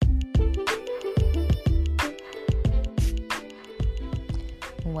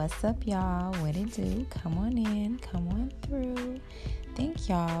What's up, y'all? What it do? Come on in. Come on through. Thank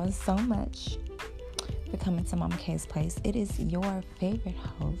y'all so much for coming to Mama K's Place. It is your favorite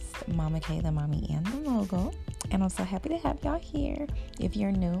host, Mama K, the mommy and the logo. And I'm so happy to have y'all here. If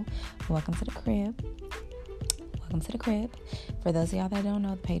you're new, welcome to the crib. Welcome to the crib. For those of y'all that don't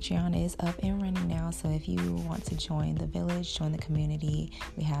know, the Patreon is up and running now. So if you want to join the village, join the community,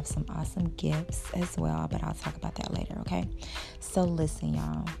 we have some awesome gifts as well. But I'll talk about that later, okay? So listen,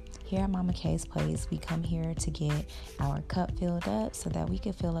 y'all. Here at Mama K's Place, we come here to get our cup filled up so that we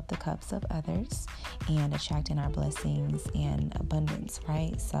can fill up the cups of others and attract in our blessings and abundance,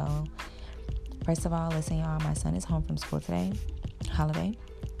 right? So first of all, listen, y'all, my son is home from school today, holiday.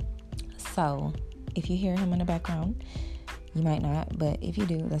 So if you hear him in the background, you might not, but if you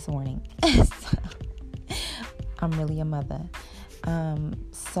do, that's a warning. So, I'm really a mother.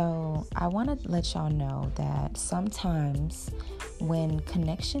 So I want to let y'all know that sometimes when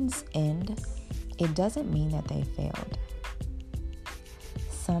connections end, it doesn't mean that they failed.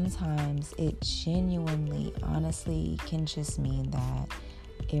 Sometimes it genuinely, honestly, can just mean that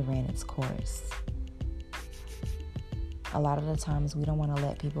it ran its course. A lot of the times we don't want to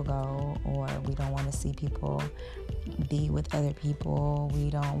let people go, or we don't want to see people be with other people. We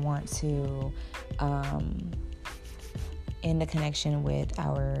don't want to end a connection with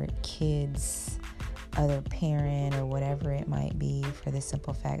our kids, other parent, or whatever it might be, for the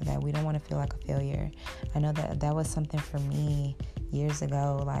simple fact that we don't want to feel like a failure. I know that was something for me years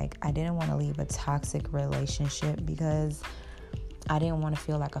ago. Like, I didn't want to leave a toxic relationship because I didn't want to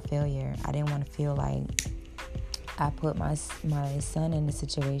feel like a failure. I didn't want to feel like I put my son in the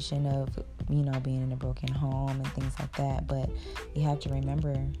situation of, being in a broken home and things like that. But you have to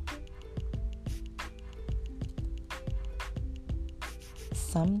remember,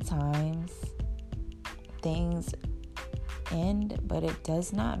 sometimes things end, but it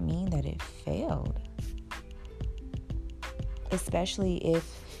does not mean that it failed. Especially if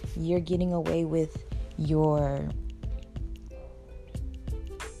you're getting away with your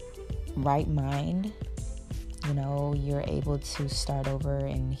right mind. You're able to start over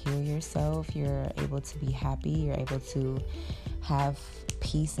and heal yourself. You're able to be happy. You're able to have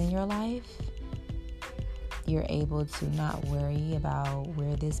peace in your life. You're able to not worry about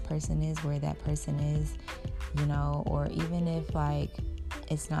where this person is, where that person is, or even if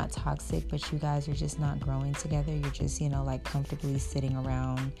it's not toxic, but you guys are just not growing together. You're just, comfortably sitting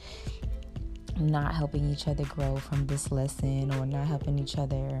around, not helping each other grow from this lesson, or not helping each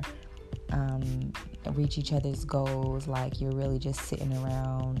other reach each other's goals. Like, you're really just sitting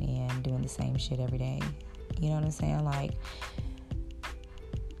around and doing the same shit every day. You know what I'm saying?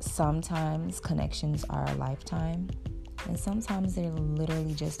 Sometimes connections are a lifetime, and sometimes they're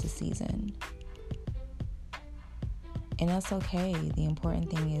literally just a season. And that's okay. The important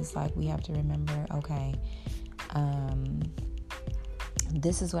thing is, we have to remember, okay,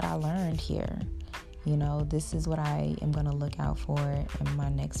 this is what I learned here. This is what I am going to look out for in my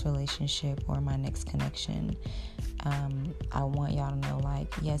next relationship or my next connection. I want y'all to know,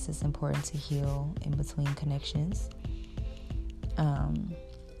 yes, it's important to heal in between connections.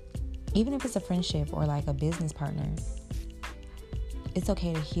 Even if it's a friendship or a business partner, it's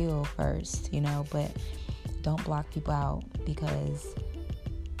okay to heal first, but don't block people out, because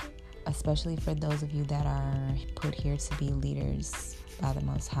especially for those of you that are put here to be leaders by the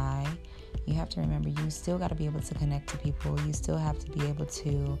Most High, you have to remember, you still got to be able to connect to people. You still have to be able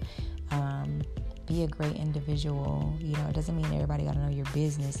to be a great individual. It doesn't mean everybody got to know your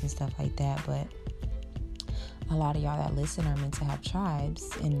business and stuff like that, but a lot of y'all that listen are meant to have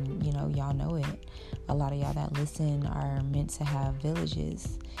tribes, and y'all know it. A lot of y'all that listen are meant to have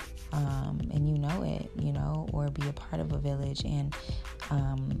villages, and you know it, or be a part of a village. And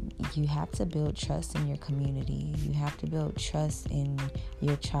you have to build trust in your community. You have to build trust in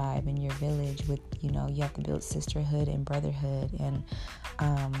your tribe and your village. With you have to build sisterhood and brotherhood. And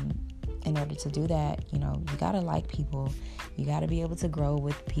in order to do that, you gotta like people. You gotta be able to grow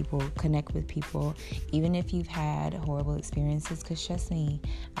with people, connect with people, even if you've had horrible experiences. Cause trust me,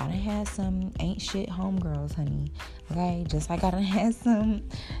 I done had some ain't shit homegirls, honey. Okay, just like I done had some,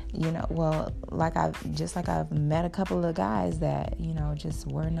 I've met a couple of guys that just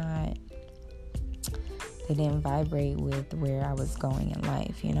were not. They didn't vibrate with where I was going in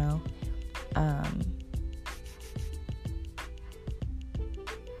life,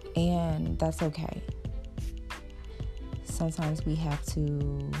 and that's okay. Sometimes we have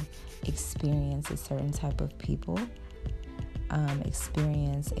to experience a certain type of people,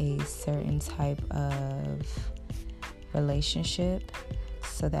 experience a certain type of relationship,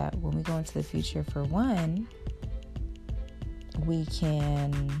 so that when we go into the future, for one, we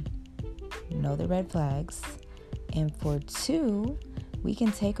can know the red flags. And for 2, we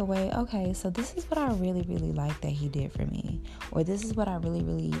can take away, okay, so this is what I really, really like that he did for me. Or this is what I really,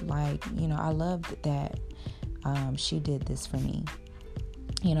 really like. I loved that she did this for me.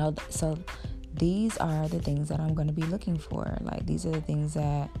 So these are the things that I'm going to be looking for. Like, these are the things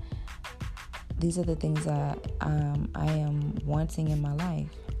that I am wanting in my life.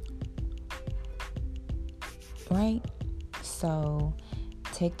 Right? So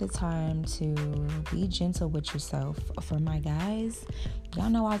take the time to be gentle with yourself. For my guys, y'all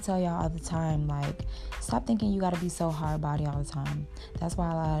know I tell y'all all the time, like, stop thinking you got to be so hard body all the time. That's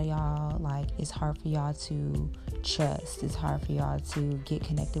why a lot of y'all, like, it's hard for y'all to trust. It's hard for y'all to get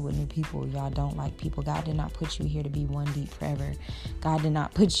connected with new people. Y'all don't like people. God did not put you here to be one deep forever. God did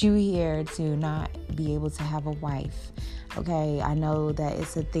not put you here to not be able to have a wife. Okay, I know that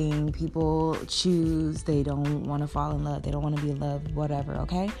it's a thing people choose. They don't want to fall in love. They don't want to be loved, whatever,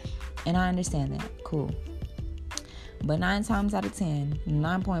 okay? And I understand that. Cool. But 9.5 times out of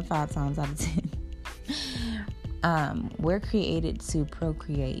 10, we're created to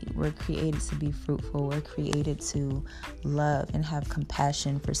procreate. We're created to be fruitful. We're created to love and have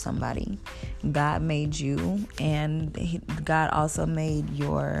compassion for somebody. God made you, and God also made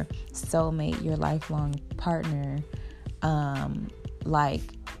your soulmate, your lifelong partner. Like,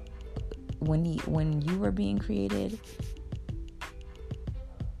 when you were being created,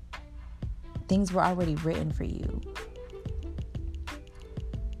 things were already written for you.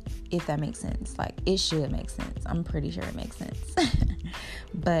 If that makes sense. Like, it should make sense. I'm pretty sure it makes sense.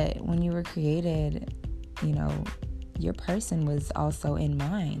 But when you were created, your person was also in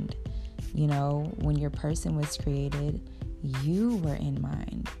mind. When your person was created, you were in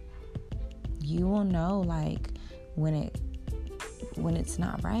mind. You will know, like, when it's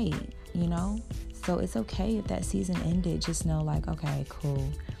not right, So it's okay if that season ended. Just know, like, okay,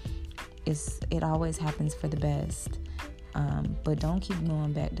 cool. It always happens for the best. But don't keep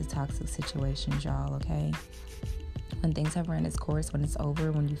going back to toxic situations, y'all, okay? When things have run its course, when it's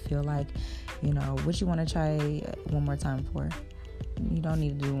over, when you feel like, what you want to try one more time for, you don't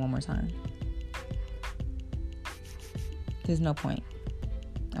need to do it one more time. There's no point,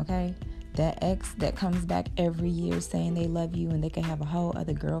 okay? That ex that comes back every year saying they love you and they can have a whole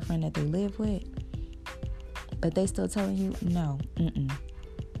other girlfriend that they live with, but they still telling you, no,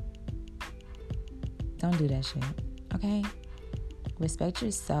 don't do that shit. Okay? Respect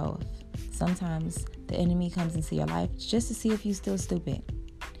yourself. Sometimes the enemy comes into your life just to see if you're still stupid.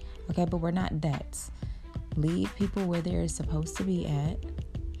 Okay? But we're not that. Leave people where they're supposed to be at.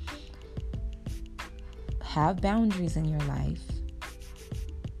 Have boundaries in your life.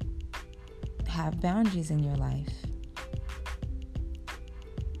 Have boundaries in your life.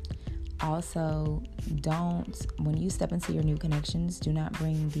 Also, when you step into your new connections, do not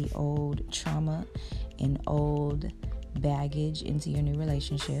bring the old trauma and old baggage into your new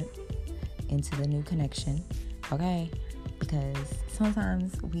relationship, into the new connection, okay? Because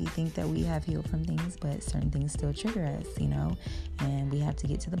sometimes we think that we have healed from things, but certain things still trigger us, and we have to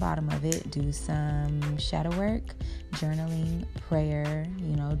get to the bottom of it. Do some shadow work, journaling, prayer,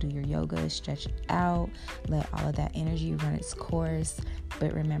 do your yoga, stretch out, let all of that energy run its course.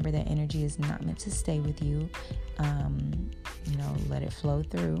 But remember that energy is not meant to stay with you. Let it flow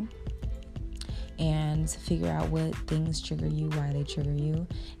through. And figure out what things trigger you, why they trigger you,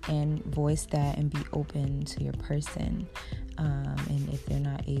 and voice that and be open to your person. And if they're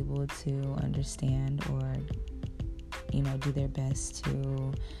not able to understand or, do their best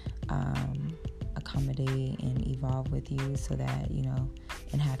to accommodate and evolve with you so that,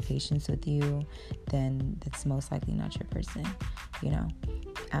 and have patience with you, then that's most likely not your person,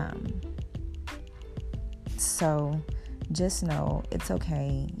 So just know it's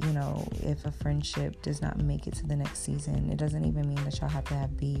okay, if a friendship does not make it to the next season. It doesn't even mean that y'all have to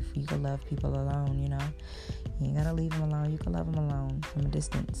have beef. You can love people alone, You ain't gotta leave them alone. You can love them alone from a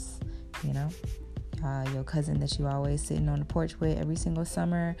distance, Your cousin that you always sitting on the porch with every single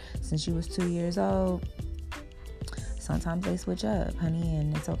summer since you was 2 years old. Sometimes they switch up, honey,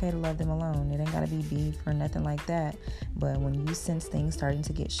 and it's okay to love them alone. It ain't gotta be beef or nothing like that. But when you sense things starting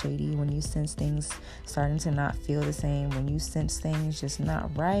to get shady, when you sense things starting to not feel the same, when you sense things just not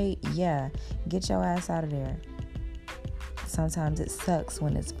right, yeah, get your ass out of there. Sometimes it sucks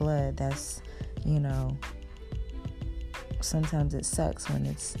when it's blood. That's, sometimes it sucks when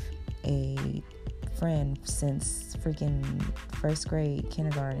it's a friend since freaking first grade,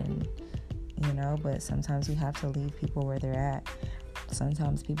 kindergarten, but sometimes we have to leave people where they're at.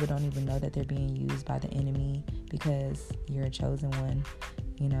 Sometimes people don't even know that they're being used by the enemy because you're a chosen one,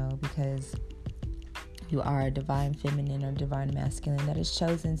 because You are a divine feminine or divine masculine that is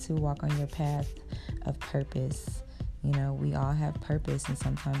chosen to walk on your path of purpose. You know, we all have purpose, and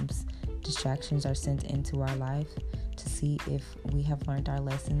sometimes distractions are sent into our life to see if we have learned our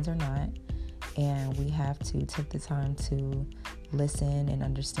lessons or not. And we have to take the time to listen and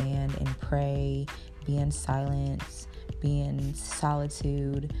understand and pray, be in silence, be in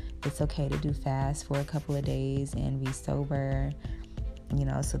solitude. It's okay to do fast for a couple of days and be sober, you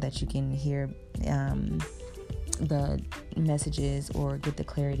know, so that you can hear the messages or get the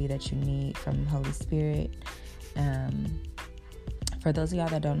clarity that you need from Holy Spirit. For those of y'all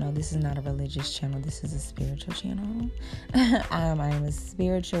that don't know, this is not a religious channel. This is a spiritual channel. I am a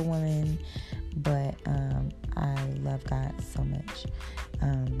spiritual woman, but I love God so much.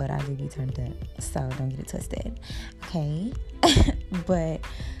 But I do be turned up, so don't get it twisted. Okay. But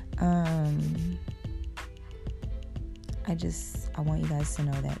I want you guys to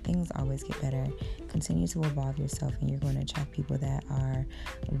know that things always get better. Continue to evolve yourself, and you're going to attract people that are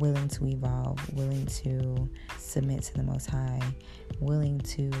willing to evolve, willing to submit to the Most High, willing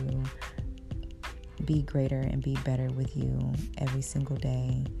to be greater and be better with you every single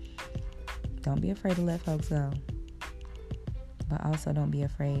day. Don't be afraid to let folks go, but also don't be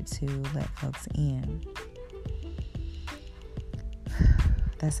afraid to let folks in.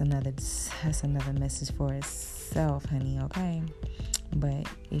 That's another message for itself, honey, okay? But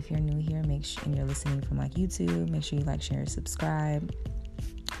if you're new here, make sure, and you're listening from like YouTube, make sure you like, share, subscribe.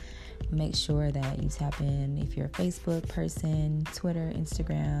 Make sure that you tap in. If you're a Facebook person, Twitter,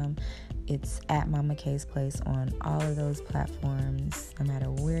 Instagram, it's at Mama K's Place on all of those platforms, no matter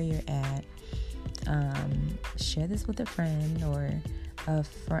where you're at. Share this with a friend or a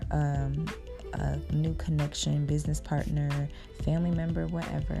new connection, business partner, family member,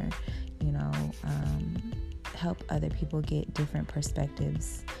 whatever. You know, help other people get different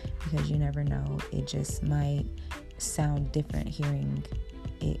perspectives, because you never know. It just might sound different hearing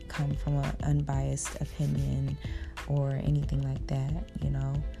it come from an unbiased opinion or anything like that, you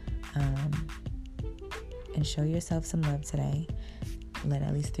know. And show yourself some love today. Let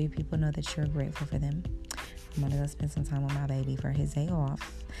at least 3 people know that you're grateful for them. I'm gonna go spend some time with my baby for his day off.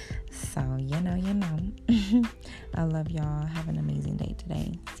 So, you know. I love y'all. Have an amazing day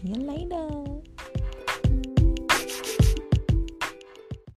today. See you later.